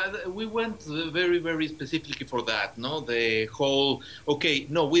 Yeah, we went very, very specifically for that, no? The whole,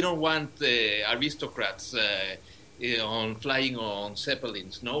 we don't want aristocrats on flying on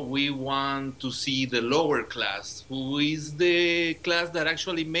Zeppelins, no? We want to see the lower class, who is the class that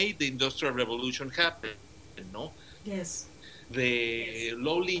actually made the Industrial Revolution happen, no? Yes. The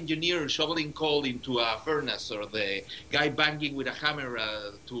lowly engineer shoveling coal into a furnace, or the guy banging with a hammer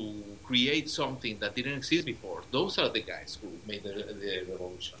to create something that didn't exist before. Those are the guys who made the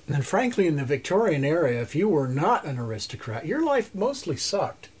revolution. And frankly, in the Victorian era, if you were not an aristocrat, your life mostly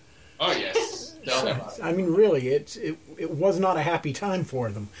sucked. Oh, yes. I mean, really, it was not a happy time for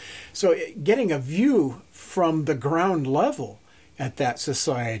them. So getting a view from the ground level at that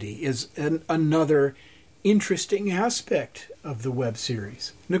society is another interesting aspect of the web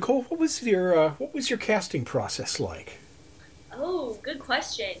series. Nicole, what was your casting process like? Oh, good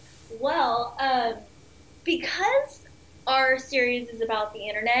question. Well, because our series is about the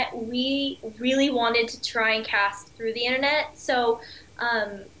internet, we really wanted to try and cast through the internet. So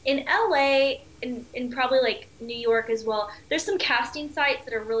in LA, and probably New York as well, there's some casting sites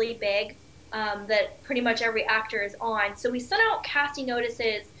that are really big that pretty much every actor is on. So we sent out casting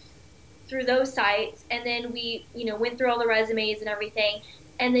notices through those sites, and then we went through all the resumes and everything,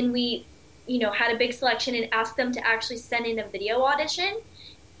 and then we had a big selection and asked them to actually send in a video audition.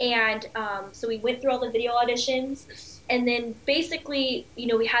 And so we went through all the video auditions, and then basically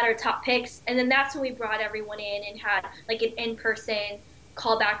we had our top picks, and then that's when we brought everyone in and had an in-person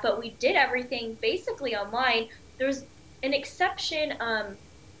callback. But we did everything basically online. There's an exception.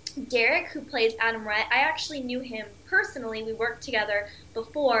 Derek, who plays Adam Rhett, I actually knew him personally. We worked together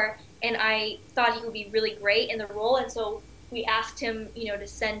before, and I thought he would be really great in the role. And so we asked him, to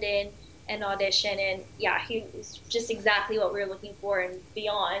send in an audition, and yeah, he was just exactly what we were looking for and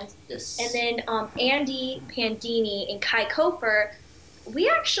beyond. Yes. And then Andy Pandini and Kai Kofer, we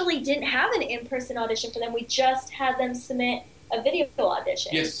actually didn't have an in-person audition for them. We just had them submit a video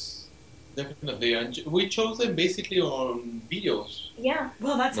audition. Yes, definitely. And we chose them basically on videos. Yeah.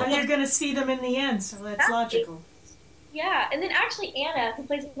 Well, that's how you're going to see them in the end, so that's logical. Yeah, and then actually Anna, who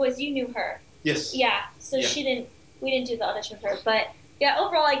plays the voice, you knew her. Yes. Yeah, so we didn't do the audition for her. But yeah,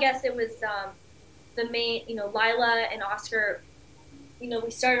 overall, I guess it was the main, Lila and Oscar, we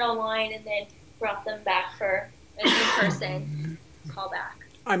started online and then brought them back for an in-person callback.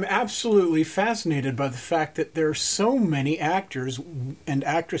 I'm absolutely fascinated by the fact that there are so many actors and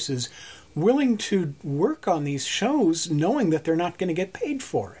actresses willing to work on these shows knowing that they're not going to get paid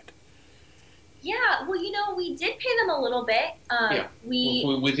for it. Yeah, well, we did pay them a little bit.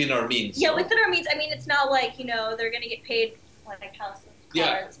 Within our means. Yeah, within our means. I mean, it's not like, they're going to get paid like House of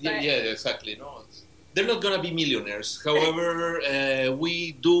Cards. Yeah, exactly. No, they're not going to be millionaires. However,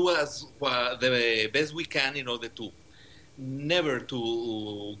 we do as the best we can in order to never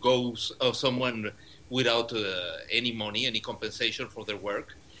to go someone without any money, any compensation for their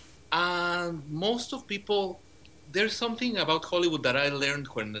work. And most of people, there's something about Hollywood that I learned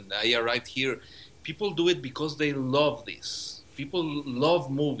when I arrived here. People do it because they love this. People love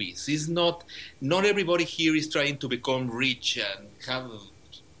movies. It's not everybody here is trying to become rich and have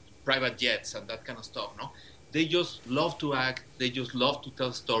private jets and that kind of stuff, no? They just love to act. They just love to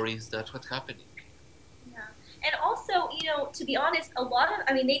tell stories. That's what's happening. Yeah. And also, to be honest,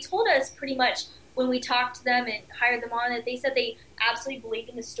 they told us pretty much when we talked to them and hired them on, that they said they absolutely believed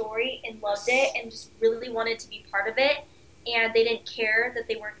in the story and loved it and just really wanted to be part of it. And they didn't care that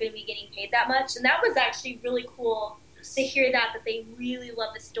they weren't going to be getting paid that much. And that was actually really cool to hear that they really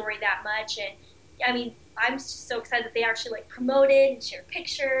love the story that much. And I mean, I'm just so excited that they actually promoted and shared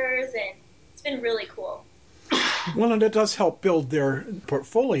pictures, and it's been really cool. Well, and it does help build their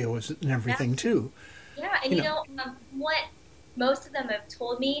portfolios and everything too. Yeah, and what most of them have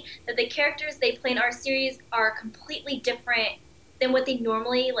told me, that the characters they play in our series are completely different than what they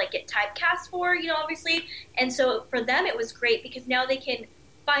normally get typecast for, obviously. And so for them it was great because now they can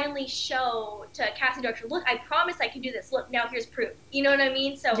finally show to a casting director, look, I promise I can do this. Look, now here's proof. You know what I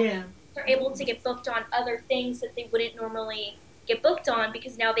mean? So they're able to get booked on other things that they wouldn't normally get booked on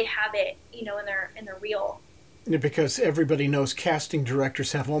because now they have it, in their reel. Because everybody knows casting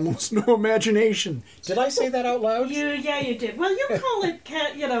directors have almost no imagination. Did I say that out loud? Yeah, you did. Well, you call it,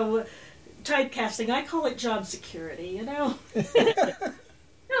 typecasting. I call it job security, No,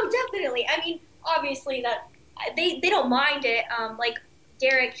 definitely. I mean, obviously they don't mind it. Like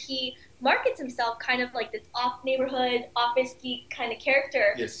Derek, he markets himself kind of like this off-neighborhood, office geek kind of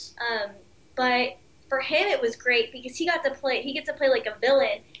character. Yes. But for him it was great because he gets to play like a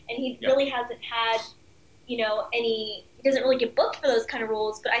villain, and he really hasn't had he doesn't really get booked for those kind of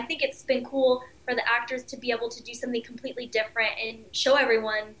roles, but I think it's been cool for the actors to be able to do something completely different and show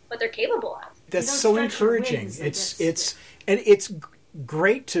everyone what they're capable of. That's so encouraging. It's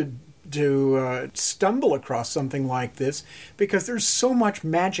great to stumble across something like this because there's so much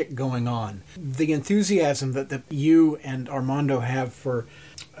magic going on. The enthusiasm that you and Armando have for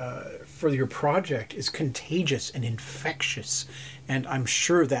your project is contagious and infectious, and I'm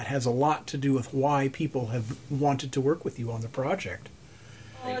sure that has a lot to do with why people have wanted to work with you on the project.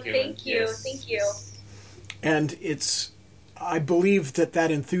 Oh, thank you. Yes. Thank you. And I believe that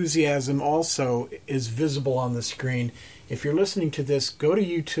enthusiasm also is visible on the screen. If you're listening to this, go to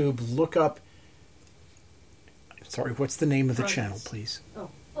YouTube, look up, what's the name of the channel, please?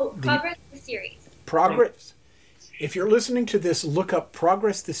 Progress the Series. Progress. If you're listening to this, look up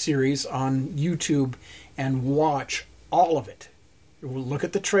Progress the Series on YouTube and watch all of it. Look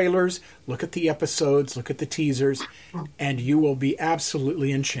at the trailers, look at the episodes, look at the teasers, and you will be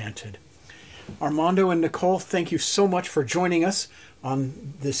absolutely enchanted. Armando and Nicole, thank you so much for joining us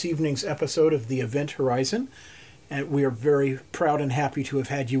on this evening's episode of the Event Horizon, and we are very proud and happy to have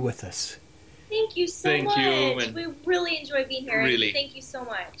had you with us. Thank you so much. We really enjoy being here. Really. Thank you so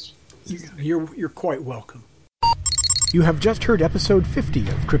much. You're quite welcome. You have just heard episode 50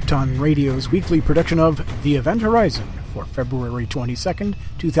 of Krypton Radio's weekly production of The Event Horizon for February 22nd,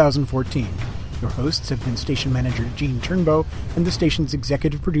 2014. Your hosts have been station manager Gene Turnbow and the station's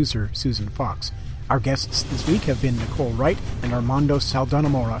executive producer, Susan Fox. Our guests this week have been Nicole Wright and Armando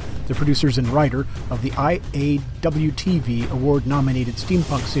Saldanamora, the producers and writer of the IAWTV award-nominated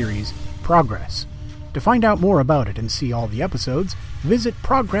steampunk series, Progress. To find out more about it and see all the episodes, visit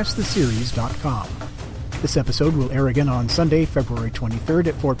progresstheseries.com. This episode will air again on Sunday, February 23rd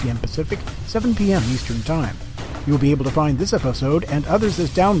at 4 p.m. Pacific, 7 p.m. Eastern Time. You will be able to find this episode and others as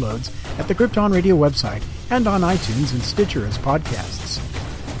downloads at the Krypton Radio website and on iTunes and Stitcher as podcasts.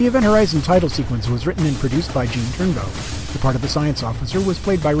 The Event Horizon title sequence was written and produced by Gene Turnbow. The part of the science officer was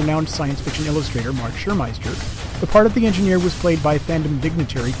played by renowned science fiction illustrator Mark Schurmeister. The part of the engineer was played by fandom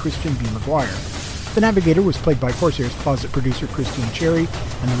dignitary Christian B. McGuire. The navigator was played by Corsair's closet producer Christine Cherry,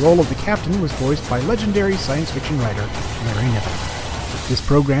 and the role of the captain was voiced by legendary science fiction writer Larry Niven. This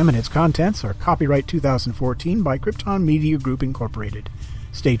program and its contents are copyright 2014 by Krypton Media Group Incorporated.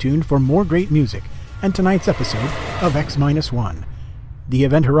 Stay tuned for more great music and tonight's episode of X-1. The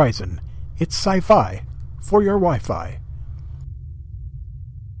Event Horizon. It's sci-fi for your Wi-Fi.